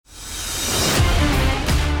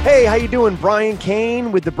Hey, how you doing? Brian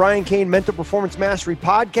Kane with the Brian Kane Mental Performance Mastery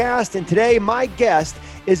Podcast. And today my guest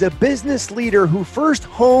is a business leader who first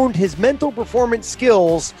honed his mental performance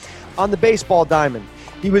skills on the baseball diamond.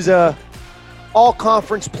 He was a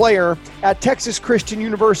all-conference player at Texas Christian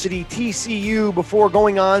University, TCU, before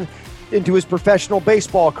going on into his professional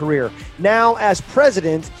baseball career. Now, as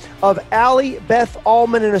president of Allie Beth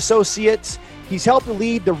Allman and Associates, he's helped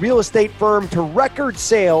lead the real estate firm to record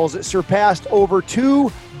sales that surpassed over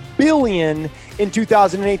 $2 billion in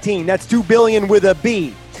 2018. That's $2 billion with a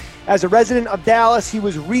B. As a resident of Dallas, he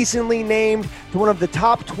was recently named to one of the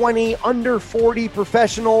top 20 under 40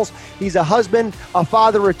 professionals. He's a husband, a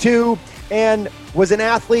father of two, and was an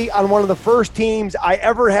athlete on one of the first teams I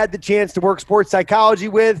ever had the chance to work sports psychology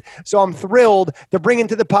with. So I'm thrilled to bring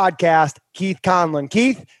into the podcast Keith Conlon.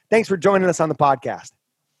 Keith, thanks for joining us on the podcast.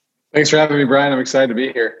 Thanks for having me, Brian. I'm excited to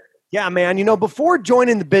be here. Yeah, man. You know, before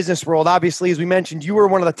joining the business world, obviously, as we mentioned, you were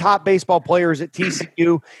one of the top baseball players at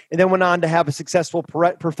TCU and then went on to have a successful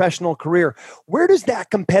professional career. Where does that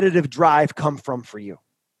competitive drive come from for you?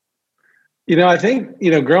 You know, I think,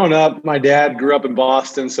 growing up, my dad grew up in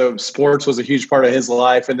Boston, so sports was a huge part of his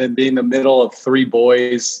life. And then being the middle of three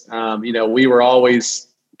boys, we were always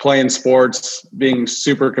playing sports, being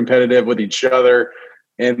super competitive with each other.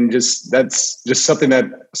 And that's just something that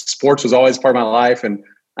sports was always part of my life. And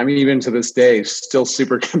I mean, even to this day, still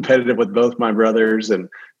super competitive with both my brothers. And,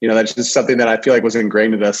 that's just something that I feel like was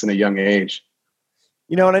ingrained in us in a young age.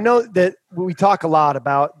 And I know that we talk a lot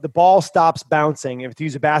about the ball stops bouncing, if to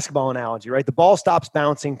use a basketball analogy, right? The ball stops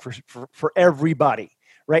bouncing for everybody,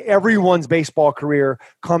 right? Everyone's baseball career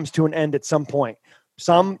comes to an end at some point.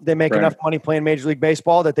 Some, they make enough money playing Major League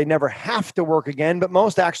Baseball that they never have to work again, but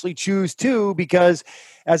most actually choose to because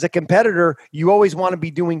as a competitor, you always want to be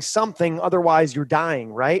doing something, otherwise you're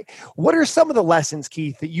dying, right? What are some of the lessons,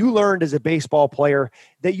 Keith, that you learned as a baseball player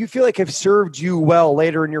that you feel like have served you well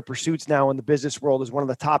later in your pursuits now in the business world as one of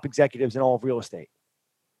the top executives in all of real estate?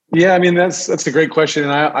 Yeah, I mean, that's a great question.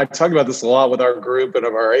 And I talk about this a lot with our group and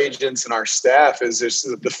of our agents and our staff is just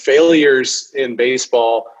the failures in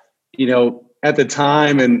baseball, at the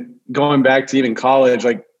time and going back to even college,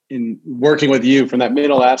 like in working with you from that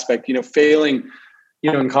middle aspect, failing,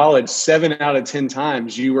 in college, 7 out of 10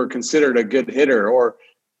 times you were considered a good hitter or,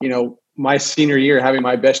 my senior year, having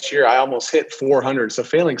my best year, I almost hit 400. So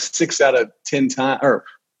failing 6 out of 10 times or,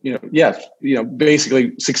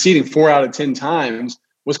 basically succeeding 4 out of 10 times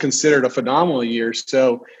was considered a phenomenal year.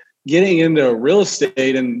 So getting into real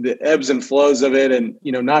estate and the ebbs and flows of it and,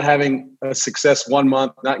 not having a success 1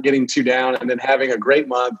 month, not getting 2 down and then having a great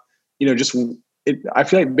month, I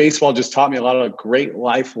feel like baseball just taught me a lot of great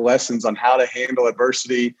life lessons on how to handle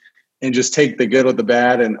adversity and just take the good with the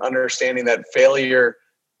bad and understanding that failure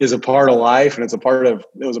is a part of life and it was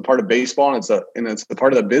a part of baseball and it's a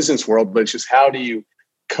part of the business world, but it's just how do you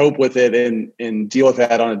cope with it and deal with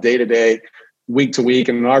that on a day-to-day, week to week.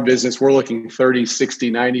 And in our business, we're looking 30, 60,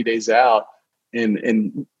 90 days out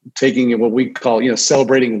and taking what we call,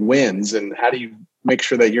 celebrating wins. And how do you make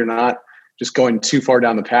sure that you're not just going too far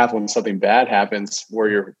down the path when something bad happens where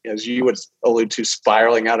you're, as you would allude to,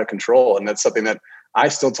 spiraling out of control. And that's something that I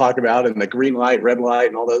still talk about in the green light, red light,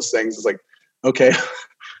 and all those things. It's like, okay,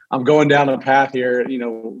 I'm going down a path here,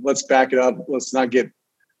 let's back it up. Let's not get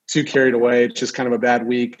too carried away. It's just kind of a bad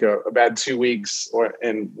week, or a bad 2 weeks,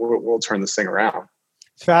 and we'll turn this thing around.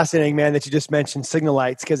 It's fascinating, man, that you just mentioned signal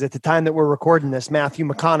lights, because at the time that we're recording this, Matthew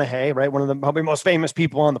McConaughey, right, one of the probably most famous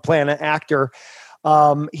people on the planet, actor,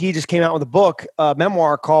 he just came out with a book, a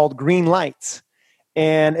memoir called Green Lights.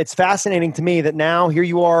 And it's fascinating to me that now here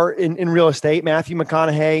you are in real estate, Matthew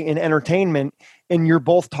McConaughey in entertainment, and you're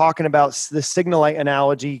both talking about the signal light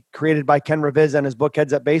analogy created by Ken Ravizza in his book,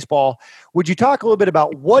 Heads Up Baseball. Would you talk a little bit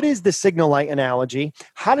about what is the signal light analogy?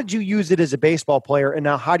 How did you use it as a baseball player? And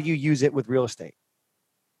now how do you use it with real estate?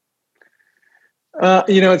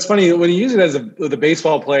 It's funny when you use it with a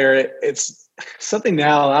baseball player, it's something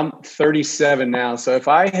now. I'm 37 now. So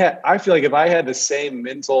I feel like if I had the same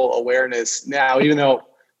mental awareness now, even though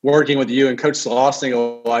working with you and Coach Slosting,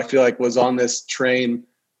 I feel like was on this train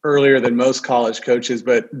earlier than most college coaches,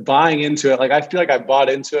 but buying into it, like I feel like I bought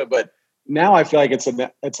into it, but now I feel like it's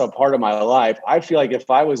a part of my life. I feel like if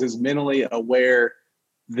I was as mentally aware,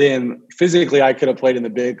 then physically I could have played in the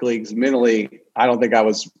big leagues. Mentally, I don't think I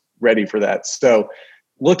was ready for that. So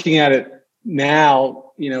looking at it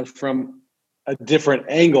now, from a different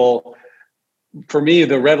angle, for me,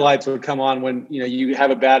 the red lights would come on when, you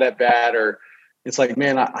have a bad at bat or it's like,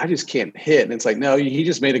 man, I just can't hit. And it's like, no, he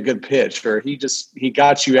just made a good pitch, or he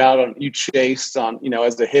got you out on, you chased on,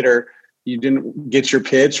 as a hitter, you didn't get your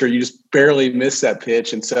pitch, or you just barely missed that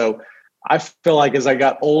pitch. And so I feel like as I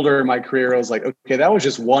got older in my career, I was like, okay, that was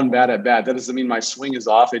just one bad at bat. That doesn't mean my swing is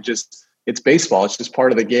off. It's baseball. It's just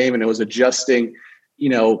part of the game. And it was adjusting,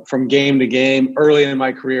 from game to game early in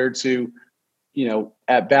my career to,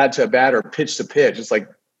 at bat to at bat or pitch to pitch. It's like,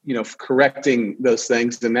 correcting those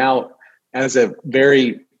things. And now as a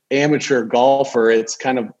very amateur golfer, it's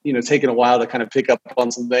kind of, taking a while to kind of pick up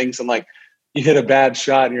on some things. And like, you hit a bad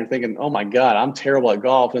shot and you're thinking, oh my God, I'm terrible at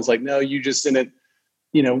golf. And it's like, no, you just didn't,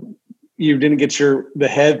 you didn't get the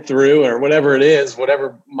head through or whatever it is,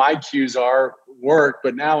 whatever my cues are work.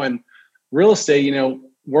 But now in real estate,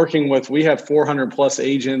 working we have 400 plus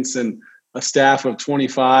agents and a staff of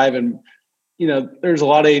 25. And, there's a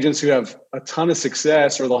lot of agents who have a ton of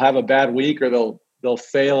success, or they'll have a bad week, or they'll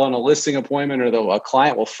fail on a listing appointment, or a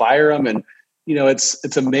client will fire them. And,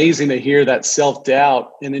 it's amazing to hear that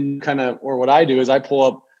self-doubt. And then or what I do is I pull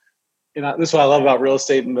up, this is what I love about real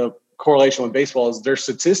estate and the correlation with baseball is their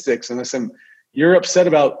statistics. And I said, you're upset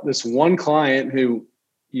about this one client who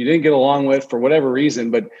you didn't get along with for whatever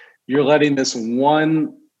reason, but you're letting this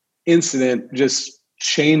one incident just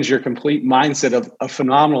change your complete mindset of a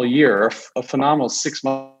phenomenal year, or a phenomenal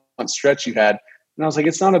 6-month stretch you had. And I was like,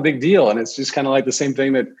 it's not a big deal. And it's just kind of like the same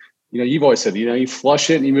thing that, you've always said, you flush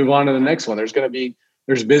it and you move on to the next one.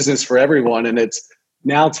 There's business for everyone. And it's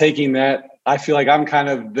now taking that, I feel like I'm kind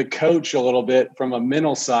of the coach a little bit from a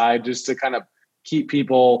mental side, just to kind of keep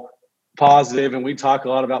people positive. And we talk a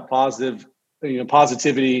lot about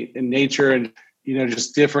positivity in nature and,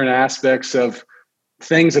 just different aspects of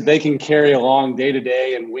things that they can carry along day to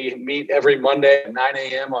day. And we meet every Monday at 9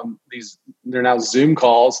 a.m. on they're now Zoom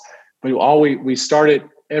calls. We started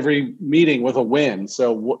every meeting with a win.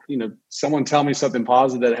 So, someone tell me something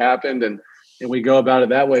positive that happened and we go about it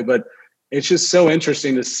that way. But it's just so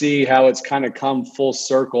interesting to see how it's kind of come full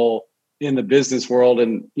circle in the business world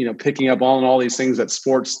and, picking up on all these things that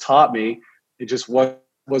sports taught me. It just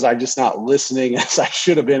was I just not listening as I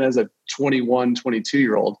should have been as a 21,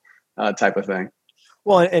 22-year-old type of thing.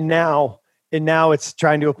 Well, and now it's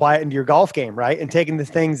trying to apply it into your golf game, right? And taking the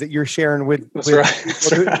things that you're sharing with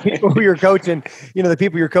people who you're coaching, the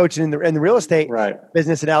people you're coaching in the real estate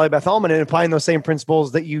business at Allie Beth Ullman, and applying those same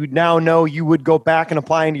principles that you now know you would go back and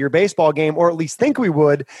apply into your baseball game, or at least think we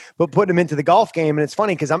would, but put them into the golf game. And it's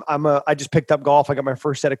funny because I just picked up golf. I got my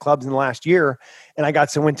first set of clubs in the last year, and I got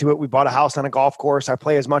so into it. We bought a house on a golf course. I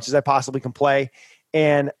play as much as I possibly can play,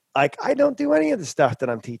 and I don't do any of the stuff that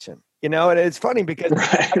I'm teaching. And it's funny because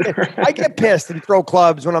I get pissed and throw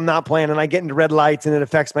clubs when I'm not playing, and I get into red lights, and it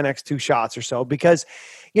affects my next 2 shots or so because,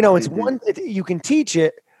 it's you can teach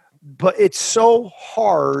it, but it's so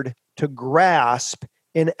hard to grasp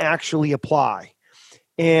and actually apply.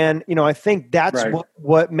 And, I think that's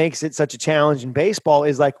what makes it such a challenge in baseball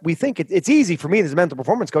is like, we think it's easy for me as a mental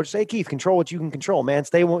performance coach to say, Keith, control what you can control, man.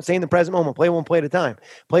 Stay in the present moment, play one play at a time,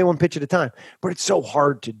 play one pitch at a time. But it's so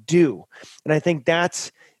hard to do. And I think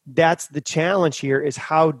that's the challenge here is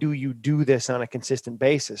how do you do this on a consistent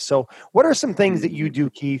basis? So what are some things that you do,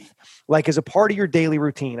 Keith, like as a part of your daily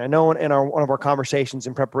routine? I know in one of our conversations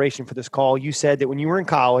in preparation for this call, you said that when you were in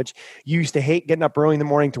college, you used to hate getting up early in the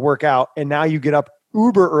morning to work out. And now you get up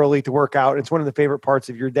uber early to work out. It's one of the favorite parts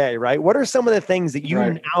of your day, right? What are some of the things that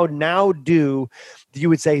you now do that you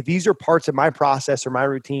would say, these are parts of my process or my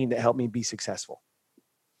routine that help me be successful?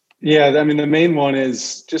 Yeah, I mean, the main one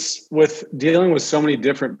is just with dealing with so many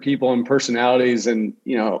different people and personalities. And,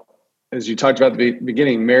 as you talked about at the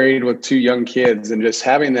beginning, married with 2 young kids and just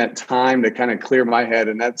having that time to kind of clear my head.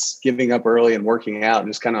 And that's getting up early and working out and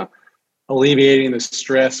just kind of alleviating the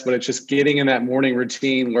stress. But it's just getting in that morning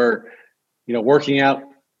routine where, working out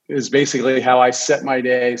is basically how I set my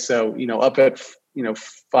day. So, up at,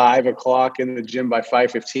 5 o'clock in the gym by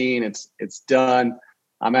 5:15, it's done.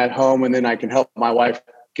 I'm at home, and then I can help my wife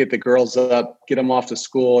get the girls up, get them off to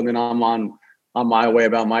school. And then I'm on my way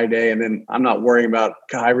about my day. And then I'm not worrying about,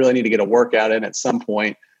 God, I really need to get a workout in at some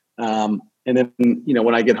point. And then,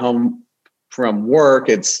 when I get home from work,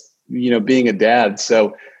 it's, being a dad.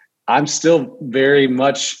 So I'm still very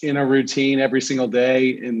much in a routine every single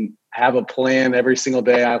day and have a plan every single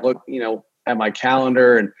day. I look, at my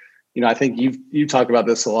calendar and, I think you talk about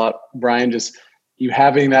this a lot, Brian, just you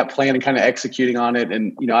having that plan and kind of executing on it.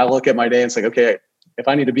 And, I look at my day and it's like, okay, if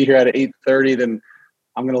I need to be here at 8:30, then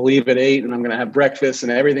I'm going to leave at 8 and I'm going to have breakfast,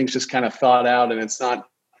 and everything's just kind of thought out and it's not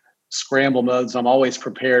scramble mode. So I'm always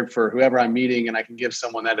prepared for whoever I'm meeting, and I can give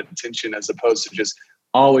someone that attention as opposed to just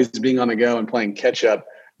always being on the go and playing catch up.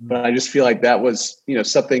 But I just feel like that was,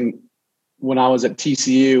 something when I was at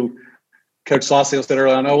TCU, Coach Sauciel said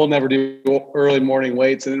early on, we'll never do early morning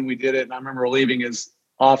weights. And then we did it. And I remember leaving his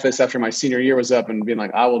office after my senior year was up and being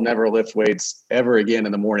like, I will never lift weights ever again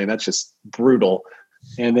in the morning. That's just brutal.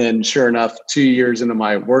 And then sure enough, 2 years into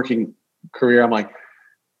my working career, I'm like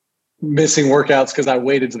missing workouts because I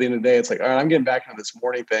waited to the end of the day. It's like, all right, I'm getting back into this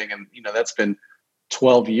morning thing. And, that's been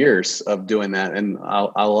 12 years of doing that. And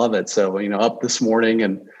I love it. So, up this morning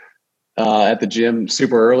and at the gym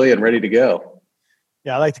super early and ready to go.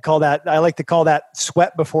 Yeah, I like to call that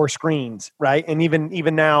sweat before screens, right? And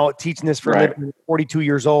even now, teaching this for a living, 42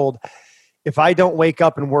 years old, if I don't wake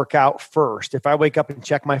up and work out first, if I wake up and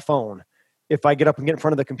check my phone, if I get up and get in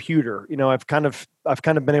front of the computer, I've kind of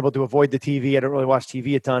been able to avoid the TV. I don't really watch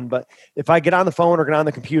TV a ton, but if I get on the phone or get on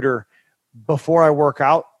the computer before I work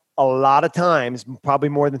out, a lot of times, probably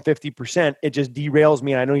more than 50%, it just derails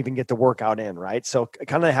me and I don't even get the workout in, right? So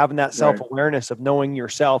kind of having that self-awareness of knowing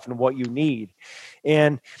yourself and what you need.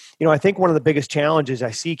 And, I think one of the biggest challenges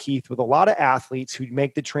I see, Keith, with a lot of athletes who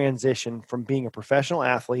make the transition from being a professional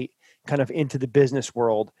athlete kind of into the business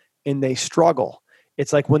world, and they struggle.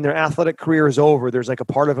 It's like when their athletic career is over, there's like a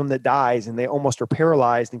part of them that dies and they almost are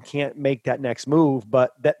paralyzed and can't make that next move.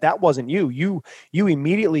 But that wasn't you. You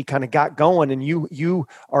immediately kind of got going, and you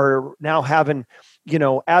are now having,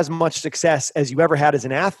 as much success as you ever had as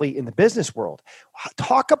an athlete in the business world.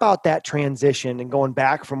 Talk about that transition and going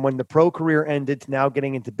back from when the pro career ended to now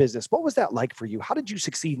getting into business. What was that like for you? How did you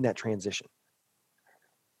succeed in that transition?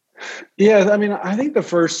 Yeah, I mean, I think the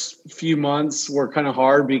first few months were kind of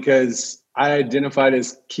hard because I identified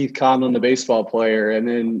as Keith Conlon, the baseball player. And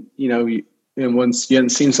then, and once you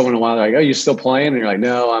hadn't seen someone in a while, they're like, oh, you still playing? And you're like,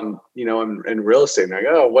 no, I'm in real estate. And they're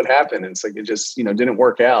like, oh, what happened? And it's like, it just, didn't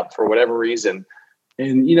work out for whatever reason.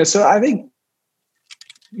 And, so I think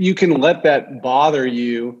you can let that bother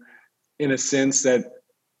you in a sense that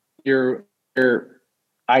your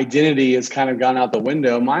identity has kind of gone out the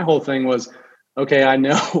window. My whole thing was, okay, I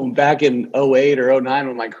know back in 08 or 09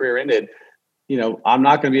 when my career ended, I'm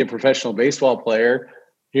not going to be a professional baseball player.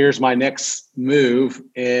 Here's my next move.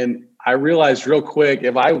 And I realized real quick,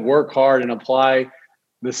 if I work hard and apply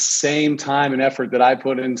the same time and effort that I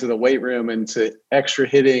put into the weight room and to extra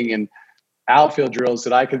hitting and outfield drills,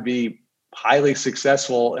 that I could be highly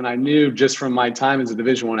successful. And I knew just from my time as a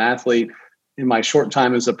Division I athlete in my short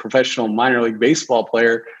time as a professional minor league baseball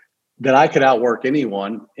player that I could outwork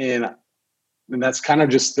anyone. And that's kind of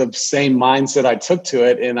just the same mindset I took to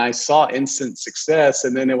it. And I saw instant success.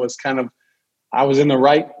 And then it was kind of, I was in the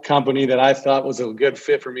right company that I thought was a good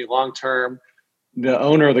fit for me long-term. The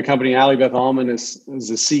owner of the company, Allie Beth Allman, is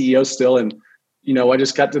the CEO still. And, I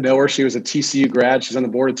just got to know her. She was a TCU grad. She's on the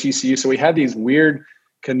board of TCU. So we had these weird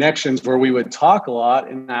connections where we would talk a lot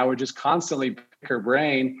and I would just constantly pick her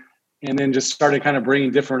brain, and then just started kind of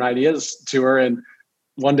bringing different ideas to her. And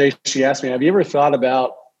one day she asked me, have you ever thought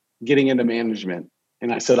about getting into management?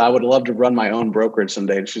 And I said, I would love to run my own brokerage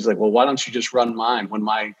someday. And she's like, well, why don't you just run mine when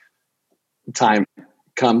my time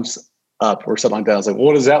comes up or something like that? I was like, well,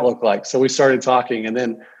 what does that look like? So we started talking, and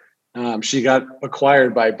then she got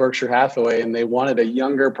acquired by Berkshire Hathaway, and they wanted a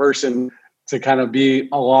younger person to kind of be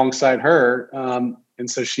alongside her. And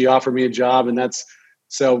so she offered me a job, and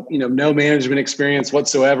no management experience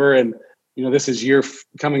whatsoever. And, this is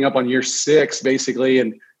coming up on year 6 basically.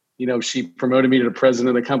 And, she promoted me to the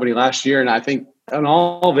president of the company last year. And I think, and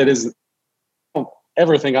all of it is, I don't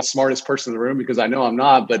ever think I'm the smartest person in the room, because I know I'm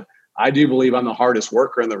not, but I do believe I'm the hardest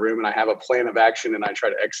worker in the room, and I have a plan of action and I try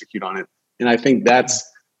to execute on it. And I think that's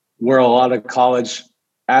where a lot of college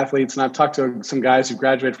athletes, and I've talked to some guys who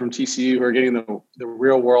graduated from TCU who are getting the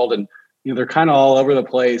real world, and, they're kind of all over the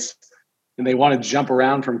place and they want to jump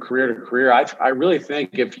around from career to career. I really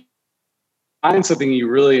think if you find something you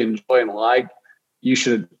really enjoy and like, you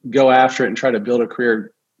should go after it and try to build a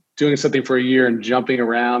career doing something for a year and jumping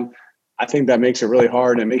around. I think that makes it really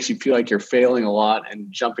hard, and it makes you feel like you're failing a lot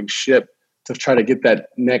and jumping ship to try to get that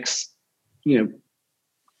next,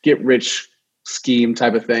 get rich scheme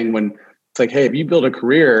type of thing, when it's like, hey, if you build a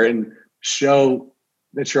career and show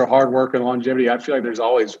that you're a hard worker and longevity, I feel like there's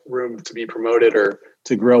always room to be promoted or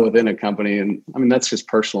to grow within a company. And I mean, that's just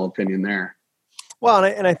personal opinion there. Well,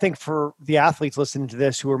 and I think for the athletes listening to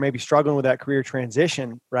this who are maybe struggling with that career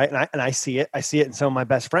transition, right? And I see it in some of my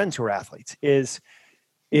best friends who are athletes,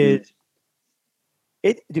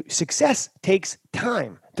 success takes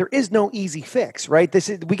time. There is no easy fix, right?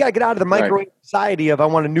 We got to get out of the microwave society of I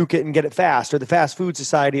want to nuke it and get it fast, or the fast food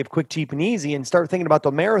society of quick, cheap, and easy, and start thinking about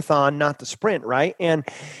the marathon, not the sprint, right? And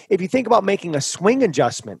if you think about making a swing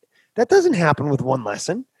adjustment, that doesn't happen with one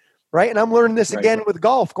lesson, right? And I'm learning this again with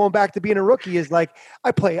golf, going back to being a rookie, is like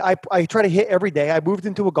I try to hit every day. I moved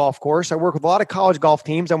into a golf course. I work with a lot of college golf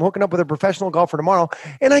teams. I'm hooking up with a professional golfer tomorrow,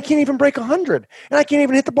 and I can't even break 100, and I can't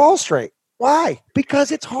even hit the ball straight. Why? Because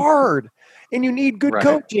it's hard and you need good Right.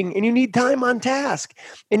 coaching and you need time on task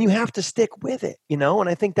and you have to stick with it, you know? And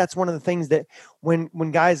I think that's one of the things that when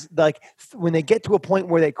guys when they get to a point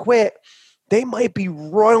where they quit, they might be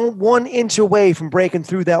 1 inch away from breaking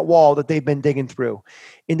through that wall that they've been digging through.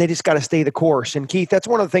 And they just got to stay the course. And Keith, that's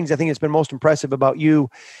one of the things I think has been most impressive about you.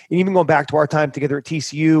 And even going back to our time together at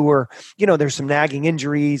TCU where, there's some nagging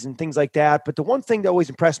injuries and things like that. But the one thing that always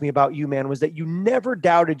impressed me about you, man, was that you never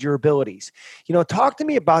doubted your abilities. Talk to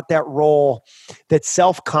me about that role that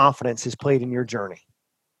self-confidence has played in your journey.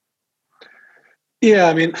 Yeah.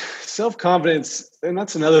 I mean, self-confidence, and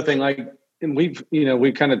that's another thing, and we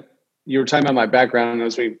kind of, you were talking about my background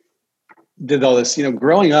as we did all this,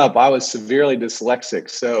 growing up, I was severely dyslexic.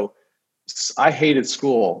 So I hated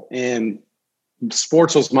school and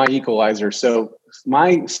sports was my equalizer. So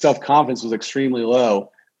my self-confidence was extremely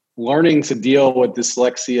low. Learning to deal with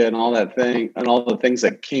dyslexia and all that thing and all the things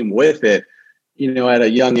that came with it, at a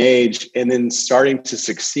young age, and then starting to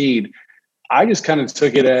succeed, I just kind of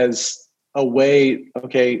took it as a way,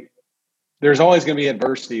 okay, there's always going to be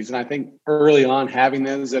adversities. And I think early on having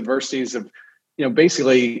those adversities of,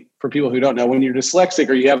 basically for people who don't know, when you're dyslexic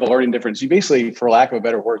or you have a learning difference, you basically, for lack of a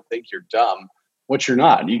better word, think you're dumb, which you're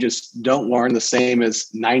not. You just don't learn the same as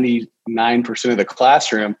 99% of the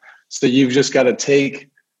classroom. So you've just got to take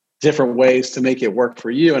different ways to make it work for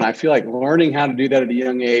you. And I feel like learning how to do that at a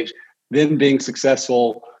young age, then being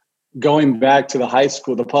successful, going back to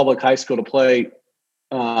the public high school to play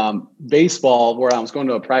baseball, where I was going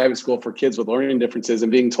to a private school for kids with learning differences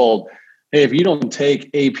and being told, hey, if you don't take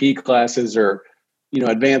AP classes or,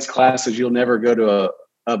 advanced classes, you'll never go to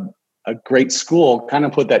a great school, kind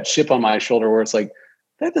of put that chip on my shoulder where it's like,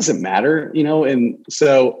 that doesn't matter, And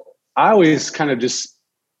so I always kind of just,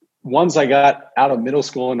 once I got out of middle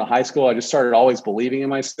school into high school, I just started always believing in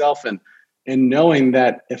myself and knowing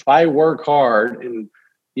that if I work hard and,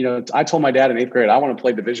 I told my dad in 8th grade, I want to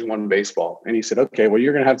play Division I baseball. And he said, okay, well,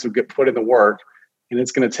 you're going to have to put in the work and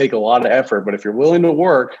it's going to take a lot of effort. But if you're willing to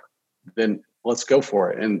work, then let's go for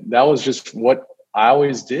it. And that was just what I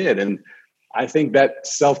always did. And I think that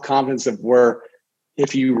self-confidence of where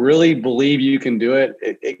if you really believe you can do it,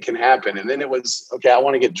 it can happen. And then it was, okay, I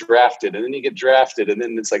want to get drafted. And then you get drafted. And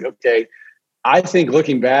then it's like, okay, I think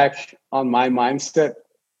looking back on my mindset,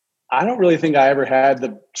 I don't really think I ever had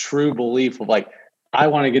the true belief of like, I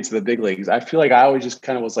want to get to the big leagues. I feel like I always just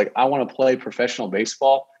kind of was like, I want to play professional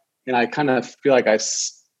baseball. And I kind of feel like I,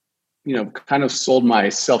 kind of sold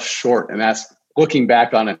myself short. And that's looking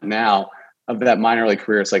back on it now of that minor league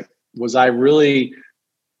career. It's like, was I really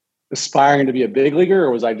aspiring to be a big leaguer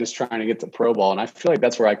or was I just trying to get to pro ball? And I feel like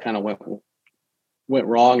that's where I kind of went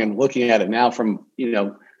wrong. And looking at it now from,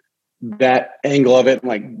 that angle of it,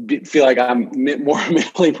 like feel like I'm more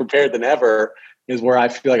mentally prepared than ever is where I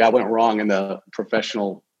feel like I went wrong in the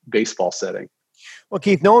professional baseball setting. Well,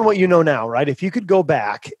 Keith, knowing what you know now, right? If you could go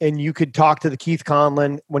back and you could talk to the Keith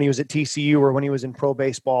Conlon when he was at TCU or when he was in pro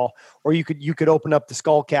baseball, or you could open up the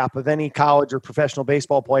skull cap of any college or professional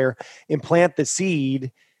baseball player and plant the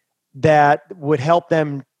seed that would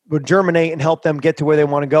germinate and help them get to where they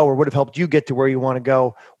want to go, or would have helped you get to where you want to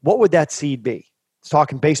go, what would that seed be? It's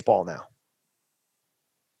talking baseball now.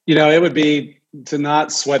 It would be to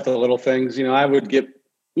not sweat the little things. I would get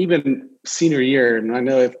even senior year, and I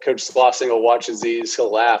know if Coach Slossingle watches these,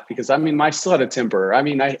 he'll laugh because, I still had a temper. I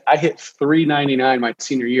hit .399 my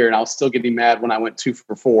senior year, and I was still getting mad when I went 2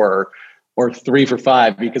 for 4 or 3 for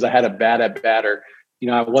 5 because I had a bad at batter.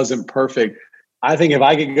 I wasn't perfect. I think if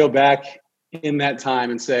I could go back in that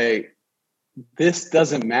time and say, this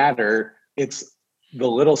doesn't matter, it's the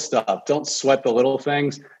little stuff. Don't sweat the little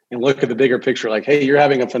things and look at the bigger picture. Like, hey, you're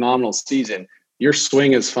having a phenomenal season. Your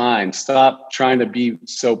swing is fine. Stop trying to be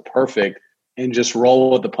so perfect and just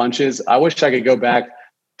roll with the punches. I wish I could go back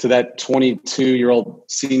to that 22-year-old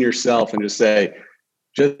senior self and just say,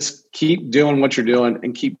 just keep doing what you're doing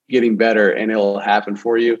and keep getting better and it'll happen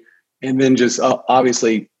for you. And then just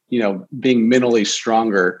obviously, being mentally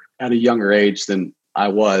stronger at a younger age than I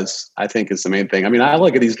was, I think is the main thing. I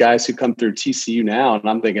look at these guys who come through TCU now and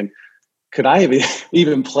I'm thinking, could I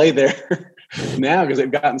even play there now because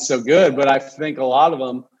they've gotten so good? But I think a lot of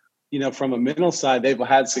them, from a mental side, they've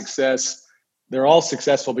had success. They're all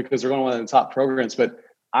successful because they're going to one of the top programs. But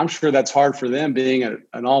I'm sure that's hard for them being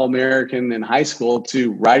an All-American in high school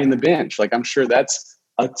to riding the bench. Like, I'm sure that's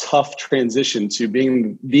a tough transition to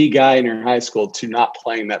being the guy in your high school to not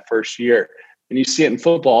playing that first year. And you see it in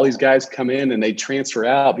football. All these guys come in and they transfer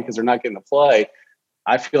out because they're not getting to play.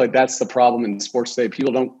 I feel like that's the problem in sports today.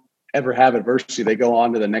 People don't ever have adversity. They go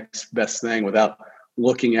on to the next best thing without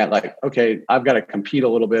looking at like, okay, I've got to compete a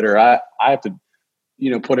little bit, or I have to,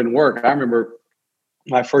 put in work. I remember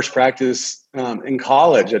my first practice in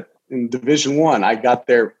college in Division I got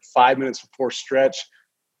there 5 minutes before stretch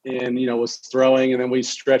and, was throwing, and then we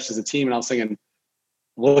stretched as a team. And I was thinking,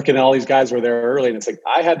 looking at all these guys were there early, and it's like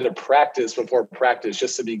I had to practice before practice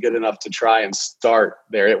just to be good enough to try and start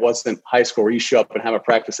there. It wasn't high school where you show up and have a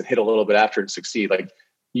practice and hit a little bit after and succeed. Like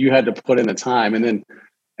you had to put in the time. And then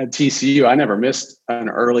at TCU, I never missed an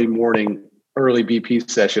early BP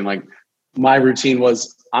session. Like my routine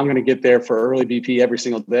was I'm going to get there for early BP every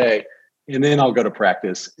single day, and then I'll go to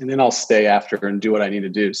practice, and then I'll stay after and do what I need to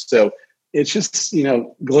do. So it's just,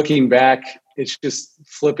 looking back, it's just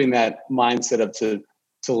flipping that mindset up to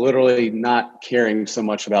literally not caring so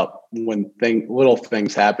much about when little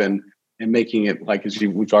things happen and making it like,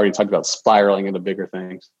 we've already talked about, spiraling into bigger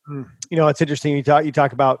things. It's interesting. You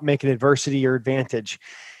talk about making adversity your advantage,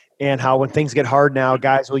 and how when things get hard now,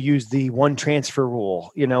 guys will use the one transfer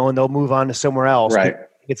rule, and they'll move on to somewhere else. Right.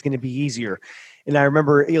 It's going to be easier. And I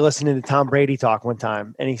remember listening to Tom Brady talk one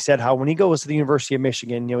time, and he said how when he goes to the University of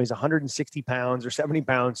Michigan, he's 160 pounds or 70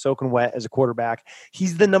 pounds soaking wet as a quarterback.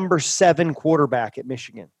 He's the number 7 quarterback at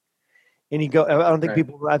Michigan. And I don't think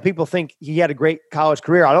people think he had a great college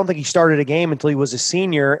career. I don't think he started a game until he was a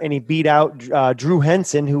senior, and he beat out Drew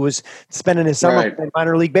Henson, who was spending his summer playing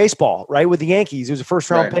minor league baseball, right, with the Yankees. He was a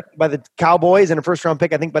first-round pick by the Cowboys and a first-round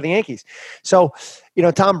pick, I think, by the Yankees. So,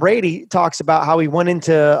 Tom Brady talks about how he went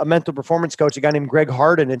into a mental performance coach, a guy named Greg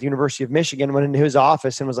Harden at the University of Michigan, went into his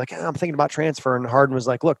office and was like, I'm thinking about transfer. And Harden was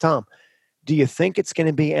like, look, Tom, do you think it's going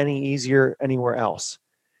to be any easier anywhere else?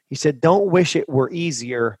 He said, don't wish it were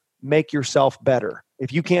easier. Make yourself better.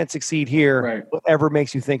 If you can't succeed here, whatever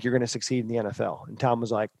makes you think you're going to succeed in the NFL. And Tom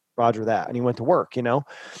was like, Roger that. And he went to work, And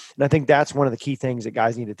I think that's one of the key things that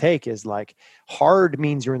guys need to take is like hard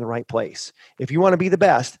means you're in the right place. If you want to be the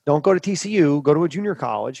best, don't go to TCU, go to a junior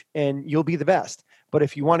college and you'll be the best. But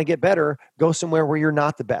if you want to get better, go somewhere where you're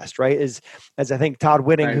not the best, right? As I think Todd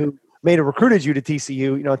Whitting, who may have recruited you to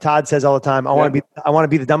TCU, Todd says all the time, I want to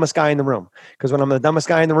be the dumbest guy in the room, because when I'm the dumbest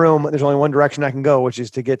guy in the room, there's only one direction I can go, which is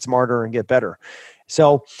to get smarter and get better.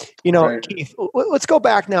 So, Keith, let's go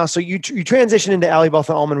back now. So you transition into Alley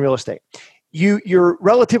Bethel Allman Real Estate. You're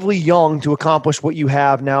relatively young to accomplish what you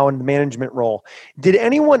have now in the management role. Did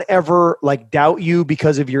anyone ever doubt you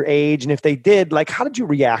because of your age? And if they did, how did you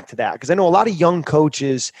react to that? Because I know a lot of young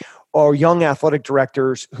coaches or young athletic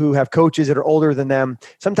directors who have coaches that are older than them,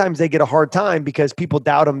 sometimes they get a hard time because people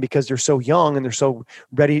doubt them because they're so young and they're so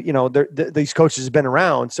ready. These coaches have been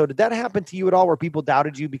around. So did that happen to you at all, where people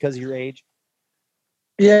doubted you because of your age?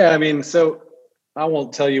 Yeah. So I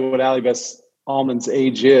won't tell you what Alley Beth Allman's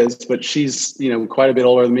age is, but she's, quite a bit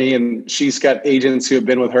older than me, and she's got agents who have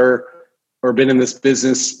been with her or been in this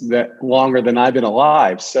business that longer than I've been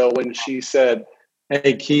alive. So when she said,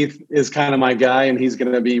 hey, Keith is kind of my guy and he's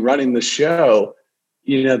going to be running the show,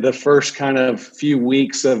 the first kind of few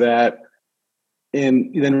weeks of that,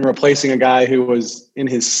 and then replacing a guy who was in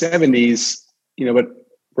his 70s, but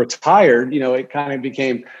retired, it kind of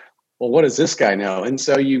became, well, what does this guy know? And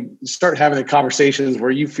so you start having the conversations where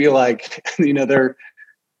you feel like, they're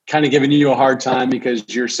kind of giving you a hard time because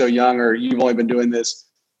you're so young, or you've only been doing this,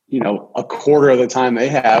 a quarter of the time they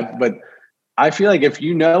have. But I feel like if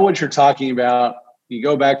you know what you're talking about, you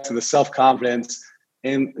go back to the self-confidence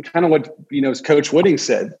and kind of what, as Coach Whitting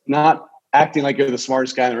said, not acting like you're the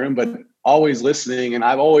smartest guy in the room, but always listening. And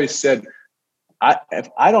I've always said, if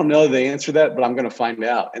I don't know the answer to that, but I'm going to find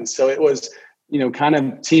out. And so it was, kind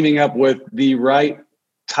of teaming up with the right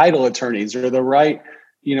title attorneys or the right,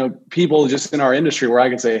 people just in our industry where I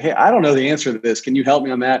can say, hey, I don't know the answer to this. Can you help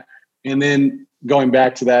me on that? And then going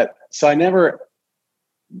back to that. So I never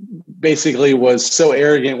basically was so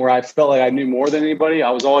arrogant where I felt like I knew more than anybody.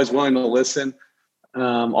 I was always willing to listen,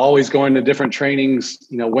 always going to different trainings,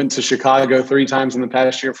 went to Chicago 3 times in the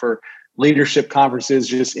past year for leadership conferences,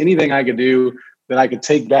 just anything I could do that I could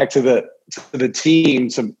take back to the team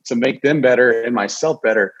to make them better and myself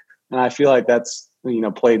better. And I feel like that's,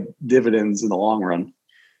 played dividends in the long run.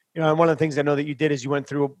 And one of the things I know that you did is you went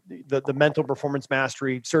through the mental performance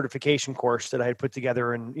mastery certification course that I had put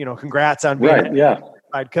together, and, congrats on being a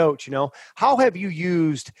certified coach. How have you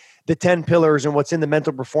used the 10 pillars and what's in the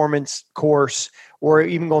mental performance course, or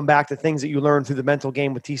even going back to things that you learned through the mental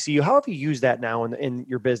game with TCU? How have you used that now in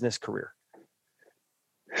your business career?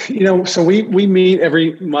 So we meet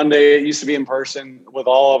every Monday. It used to be in person with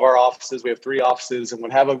all of our offices. We have 3 offices, and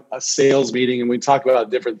we'd have a sales meeting, and we talk about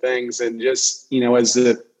different things. And just,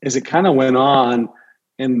 as it kind of went on,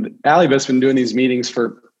 and Alley Beth's been doing these meetings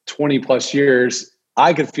for 20 plus years,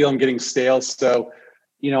 I could feel them getting stale. So,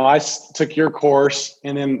 I took your course,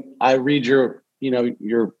 and then I read your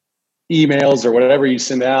emails or whatever you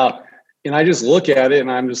send out. And I just look at it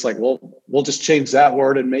and I'm just like, well, we'll just change that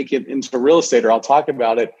word and make it into real estate, or I'll talk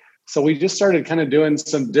about it. So we just started kind of doing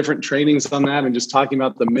some different trainings on that and just talking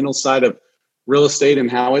about the mental side of real estate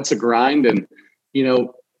and how it's a grind. And,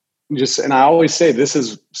 and I always say this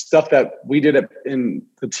is stuff that we did in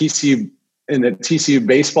the TCU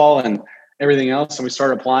baseball and everything else. And we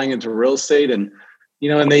started applying it to real estate, and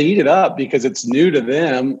they eat it up because it's new to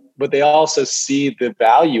them, but they also see the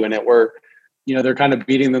value in it where, they're kind of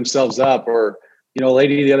beating themselves up. Or, a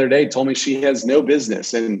lady the other day told me she has no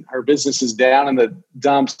business and her business is down in the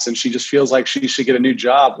dumps and she just feels like she should get a new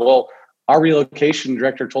job. Well, our relocation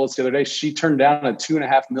director told us the other day, she turned down a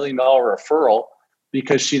 $2.5 million referral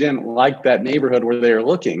because she didn't like that neighborhood where they were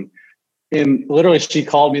looking. And literally she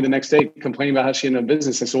called me the next day complaining about how she had no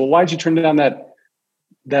business. I said, well, why'd you turn down that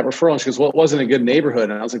referral? And she goes, well, it wasn't a good neighborhood.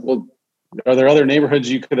 And I was like, well, are there other neighborhoods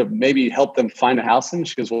you could have maybe helped them find a house in?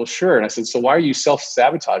 She goes, well, sure. And I said, so why are you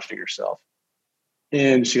self-sabotaging yourself?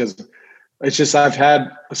 And she goes, it's just, I've had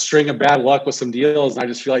a string of bad luck with some deals and I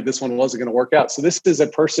just feel like this one wasn't going to work out. So this is a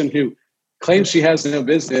person who claims she has no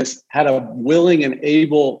business, had a willing and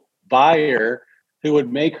able buyer who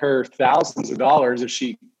would make her thousands of dollars if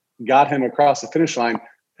she got him across the finish line,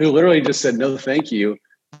 who literally just said, no, thank you,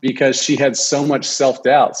 because she had so much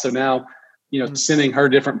self-doubt. So now, sending her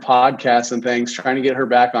different podcasts and things, trying to get her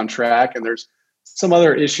back on track. And there's some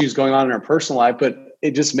other issues going on in her personal life, but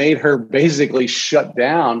it just made her basically shut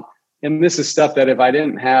down. And this is stuff that if I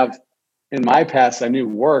didn't have in my past, I knew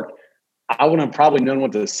worked, I wouldn't have probably known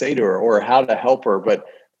what to say to her or how to help her. But,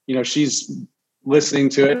 she's listening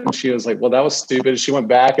to it and she was like, well, that was stupid. She went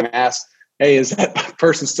back and asked, hey, is that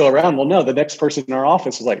person still around? Well, no, the next person in our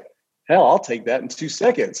office was like, hell, I'll take that in 2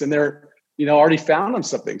 seconds. And they're, already found them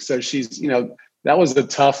something. So she's, that was a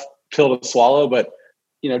tough pill to swallow, but,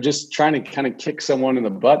 just trying to kind of kick someone in the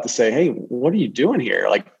butt to say, hey, what are you doing here?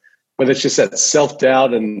 But it's just that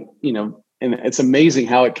self-doubt and, and it's amazing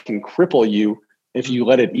how it can cripple you if you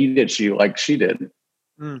let it eat at you like she did.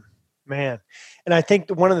 Man. And I think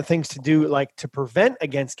one of the things to do, to prevent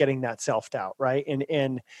against getting that self-doubt, right?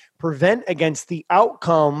 And prevent against the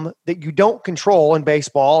outcome that you don't control in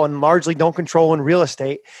baseball and largely don't control in real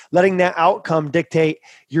estate, letting that outcome dictate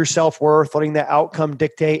your self-worth, letting that outcome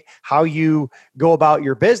dictate how you go about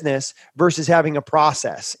your business versus having a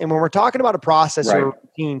process. And when we're talking about a process or a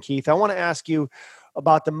routine, Keith, I want to ask you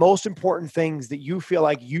about the most important things that you feel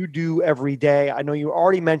like you do every day. I know you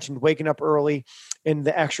already mentioned waking up early and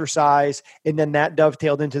the exercise, and then that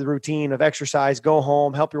dovetailed into the routine of exercise, go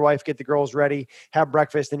home, help your wife get the girls ready, have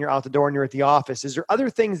breakfast, and you're out the door and you're at the office. Is there other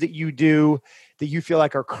things that you do that you feel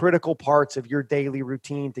like are critical parts of your daily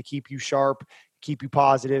routine to keep you sharp, keep you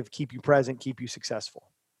positive, keep you present, keep you successful?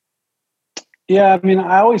 Yeah,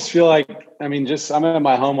 I always feel like, I'm at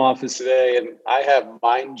my home office today and I have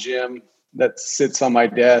Mind Gym that sits on my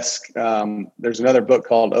desk. There's another book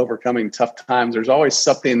called Overcoming Tough Times. There's always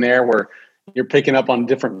something there where you're picking up on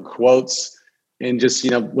different quotes and just,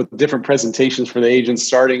 with different presentations for the agents,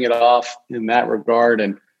 starting it off in that regard.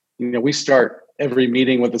 And, we start every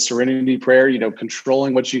meeting with a serenity prayer,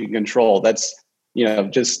 controlling what you can control. That's,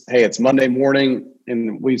 just, hey, it's Monday morning.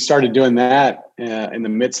 And we started doing that in the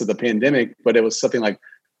midst of the pandemic, but it was something like,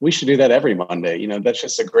 we should do that every Monday. That's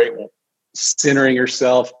just a great centering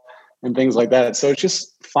yourself and things like that. So it's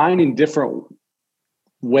just finding different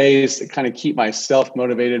ways to kind of keep myself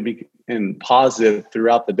motivated and positive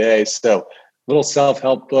throughout the day. So little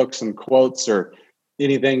self-help books and quotes or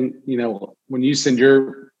anything, when you send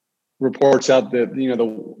your reports out, the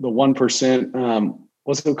 1%,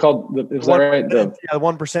 what's it called? Is that right? The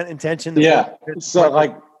 1% intention. Yeah.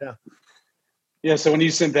 So yeah. So when you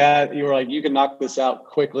sent that, you were like, you can knock this out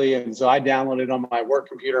quickly. And so I downloaded it on my work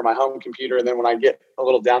computer, my home computer. And then when I get a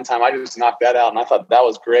little downtime, I just knock that out. And I thought that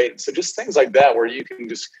was great. So just things like that, where you can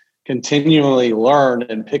just continually learn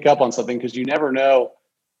and pick up on something, because you never know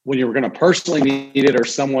when you're going to personally need it or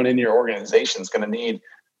someone in your organization is going to need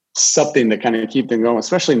something to kind of keep them going,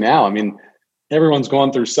 especially now. Everyone's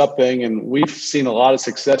going through something, and we've seen a lot of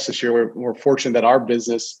success this year. We're fortunate that our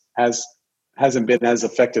business hasn't been as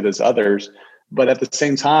affected as others. But at the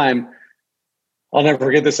same time, I'll never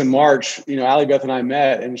forget this. In March, Allie Beth and I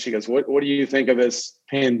met, and she goes, what do you think of this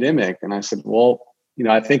pandemic? And I said, well,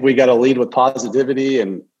 I think we got to lead with positivity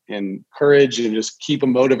and courage and just keep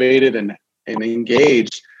them motivated and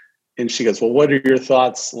engaged. And she goes, well, what are your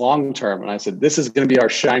thoughts long-term? And I said, this is going to be our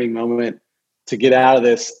shining moment to get out of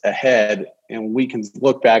this ahead. And we can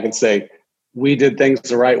look back and say, we did things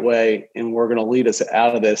the right way, and we're going to lead us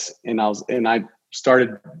out of this. And I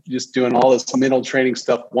started just doing all this mental training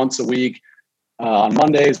stuff once a week on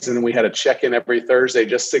Mondays. And then we had a check-in every Thursday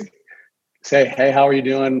just to say, hey, how are you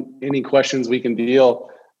doing? Any questions we can deal?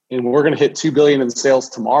 And we're going to hit 2 billion in sales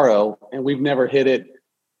tomorrow. And we've never hit it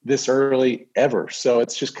this early ever. So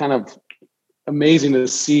it's just kind of amazing to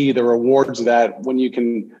see the rewards of that when you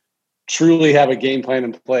can truly have a game plan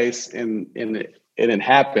in place and it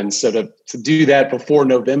happens. So to do that before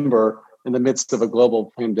November in the midst of a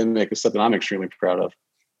global pandemic is something I'm extremely proud of.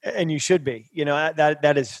 And you should be,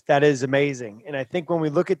 that is amazing. And I think when we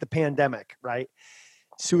look at the pandemic, right,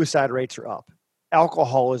 suicide rates are up,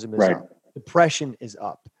 alcoholism is up, depression is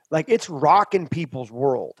up. Like, it's rocking people's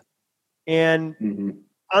world. And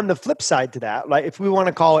on the flip side to that, like, if we want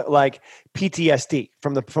to call it like PTSD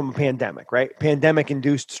from a pandemic, right? Pandemic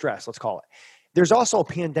induced stress, let's call it. There's also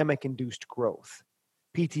pandemic induced growth,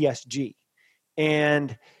 PTSG.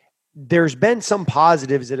 And there's been some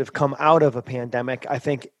positives that have come out of a pandemic. I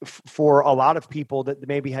think for a lot of people that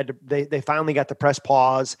maybe they finally got to press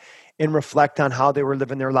pause and reflect on how they were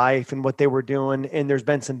living their life and what they were doing. And there's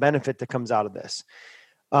been some benefit that comes out of this.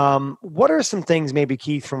 What are some things, maybe,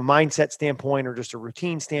 Keith, from a mindset standpoint or just a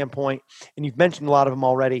routine standpoint? And you've mentioned a lot of them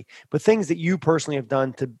already, but things that you personally have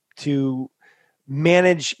done to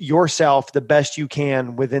manage yourself the best you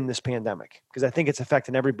can within this pandemic? Because I think it's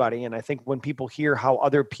affecting everybody. And I think when people hear how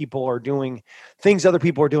other people are doing things, other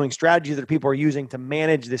people are doing strategies that people are using to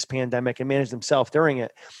manage this pandemic and manage themselves during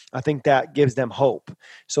it, I think that gives them hope.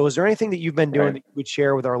 So is there anything that you've been doing that you would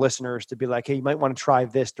share with our listeners to be like, hey, you might want to try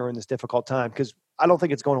this during this difficult time? Because I don't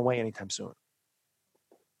think it's going away anytime soon.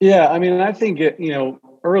 Yeah. I mean, I think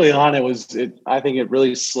early on I think it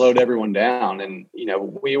really slowed everyone down. And,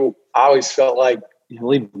 I always felt like,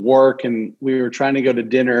 leave work and we were trying to go to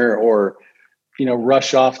dinner or,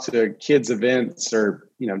 rush off to kids' events or,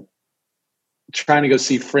 trying to go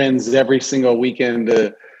see friends every single weekend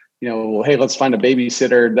to, hey, let's find a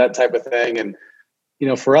babysitter, that type of thing. And,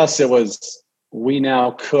 for us, we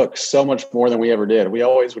now cook so much more than we ever did. We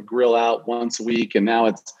always would grill out once a week. And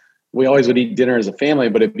now we always would eat dinner as a family,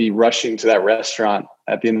 but it'd be rushing to that restaurant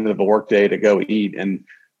at the end of the workday to go eat. And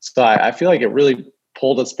so I feel like it really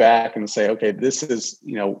pulled us back and say, okay, this is,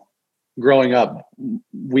 growing up,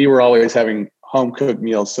 we were always having home cooked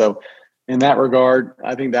meals. So in that regard,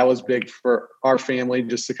 I think that was big for our family,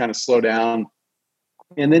 just to kind of slow down.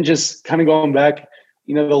 And then just kind of going back,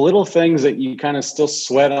 the little things that you kind of still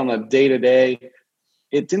sweat on a day to day,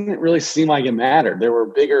 it didn't really seem like it mattered. There were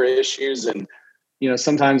bigger issues. And,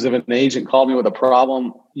 sometimes if an agent called me with a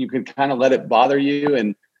problem, you could kind of let it bother you.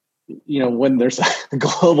 And, when there's a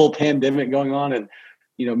global pandemic going on and,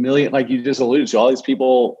 like you just alluded to, all these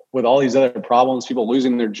people with all these other problems, people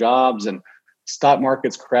losing their jobs and stock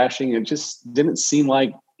markets crashing, it just didn't seem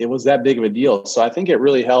like it was that big of a deal. So I think it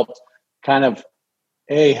really helped kind of,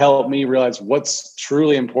 help me realize what's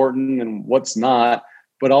truly important and what's not,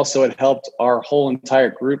 but also it helped our whole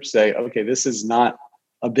entire group say, okay, this is not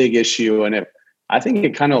a big issue. And I think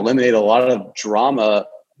it kind of eliminated a lot of drama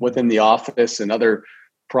within the office and other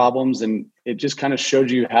problems. And it just kind of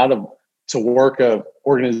showed you how to work a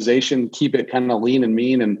organization, keep it kind of lean and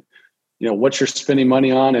mean, and, what you're spending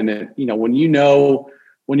money on. And,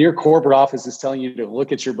 when your corporate office is telling you to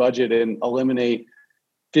look at your budget and eliminate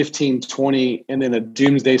 15, 20, and then a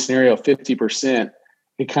doomsday scenario of 50%,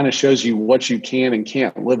 it kind of shows you what you can and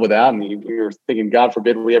can't live without. And you're thinking, God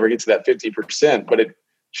forbid we ever get to that 50%, but it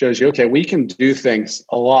shows you, okay, we can do things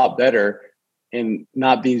a lot better and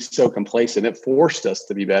not be so complacent. It forced us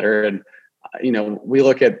to be better. And, we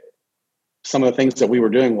look at some of the things that we were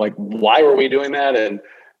doing, like, why were we doing that? And,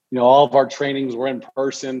 all of our trainings were in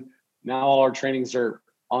person. Now all our trainings are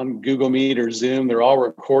on Google Meet or Zoom. They're all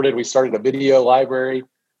recorded. We started a video library,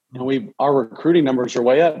 and our recruiting numbers are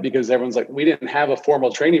way up because everyone's like, we didn't have a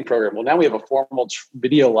formal training program. Well, now we have a formal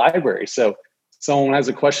video library. So someone has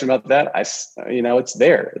a question about that, it's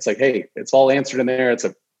there. It's like, hey, it's all answered in there. It's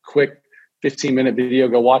a quick 15-minute video.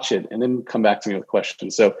 Go watch it and then come back to me with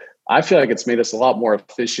questions. So I feel like it's made us a lot more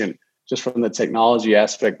efficient just from the technology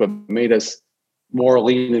aspect, but made us more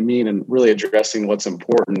lean and mean and really addressing what's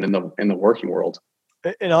important in the working world.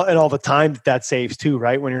 And all the time that saves too,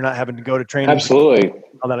 right? When you're not having to go to training. Absolutely.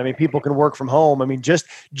 All that. I mean, people can work from home. I mean, just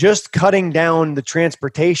cutting down the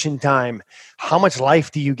transportation time, how much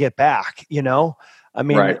life do you get back? I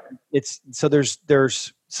mean, right.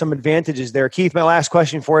 There's some advantages there. Keith, my last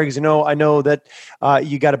question for you, because I know that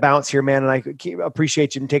you got to bounce here, man, and I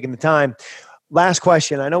appreciate you taking the time. Last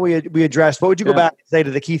question. I know we addressed, what would you go back and say to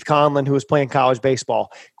the Keith Conlon who was playing college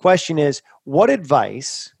baseball? Question is, what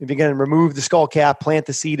advice, if you're going to remove the skull cap, plant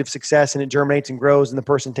the seed of success, and it germinates and grows and the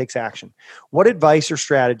person takes action, what advice or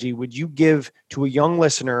strategy would you give to a young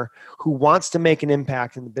listener who wants to make an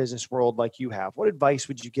impact in the business world like you have? What advice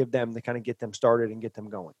would you give them to kind of get them started and get them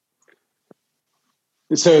going?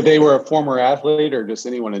 So they were a former athlete or just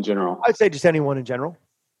anyone in general? I'd say just anyone in general.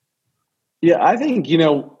 Yeah, I think,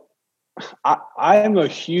 I am a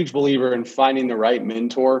huge believer in finding the right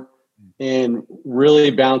mentor and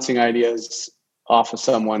really bouncing ideas off of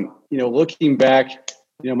someone. Looking back,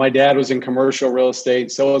 my dad was in commercial real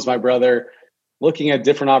estate. So was my brother. Looking at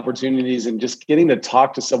different opportunities and just getting to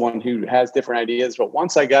talk to someone who has different ideas. But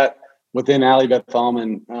once I got within Allie Beth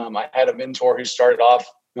Allman, I had a mentor who started off,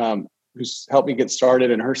 who's helped me get started.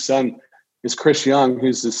 And her son is Chris Young,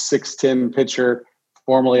 who's the 6'10" pitcher,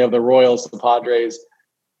 formerly of the Royals, the Padres,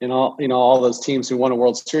 and all those teams who won a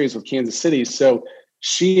World Series with Kansas City. So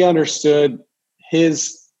she understood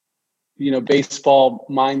his, baseball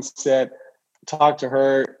mindset. Talked to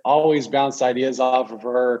her, always bounced ideas off of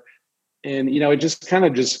her. And, it just kind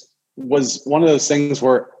of just was one of those things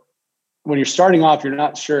where when you're starting off, you're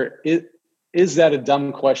not sure, is that a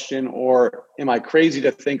dumb question or am I crazy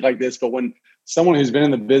to think like this? But when someone who's been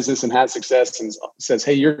in the business and had success and says,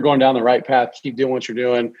 hey, you're going down the right path, keep doing what you're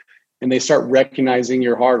doing, and they start recognizing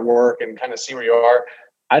your hard work and kind of see where you are,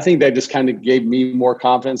 I think that just kind of gave me more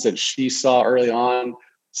confidence that she saw early on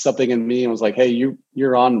something in me and was like, hey,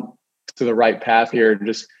 you're on to the right path here.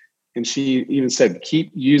 And she even said, keep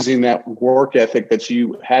using that work ethic that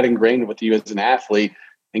you had ingrained with you as an athlete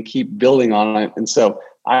and keep building on it. And so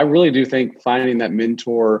I really do think finding that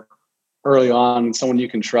mentor early on, someone you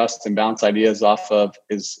can trust and bounce ideas off of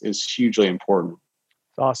is hugely important.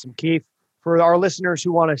 Awesome. Keith, for our listeners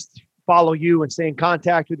who want to follow you and stay in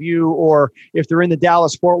contact with you, or if they're in the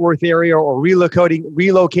Dallas-Fort Worth area or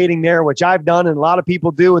relocating there, which I've done and a lot of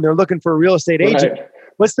people do, and they're looking for a real estate agent, right.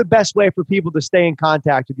 What's the best way for people to stay in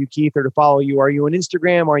contact with you, Keith, or to follow you? Are you on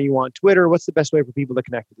Instagram? Are you on Twitter? What's the best way for people to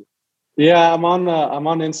connect with you? Yeah, I'm on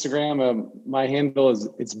Instagram. My handle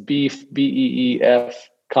it's Beef, BEEF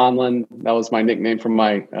Conlon. That was my nickname from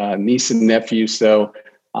my niece and nephew. So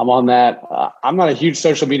I'm on that. I'm not a huge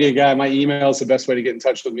social media guy. My email is the best way to get in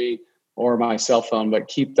touch with me, or my cell phone, but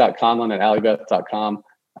keith.conlon@alliebeth.com.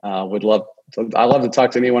 I love to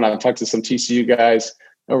talk to anyone. I've talked to some TCU guys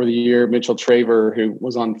over the year. Mitchell Traver, who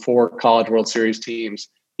was on 4 College World Series teams.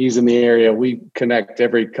 He's in the area. We connect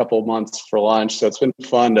every couple of months for lunch. So it's been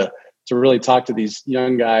fun to really talk to these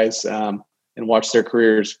young guys and watch their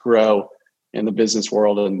careers grow in the business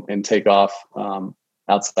world and take off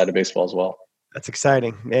outside of baseball as well. That's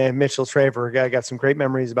exciting. And Mitchell Traver, I got some great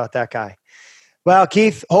memories about that guy. Well,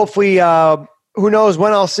 Keith, hopefully, who knows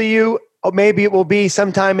when I'll see you. Maybe it will be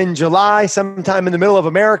sometime in July, sometime in the middle of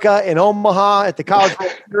America in Omaha at the College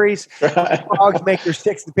World Series. The Frogs make their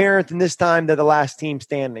 6th appearance, and this time they're the last team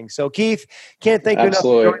standing. So, Keith, can't thank you enough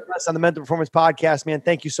for joining us on the Mental Performance Podcast, man.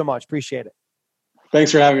 Thank you so much. Appreciate it.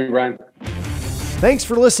 Thanks for having me, Brian. Thanks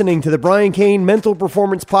for listening to the Brian Cain Mental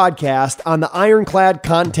Performance Podcast on the Ironclad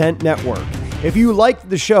Content Network. If you liked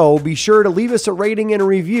the show, be sure to leave us a rating and a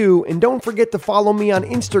review, and don't forget to follow me on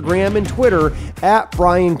Instagram and Twitter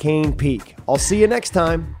 @BrianCainPeak. I'll see you next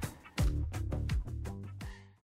time.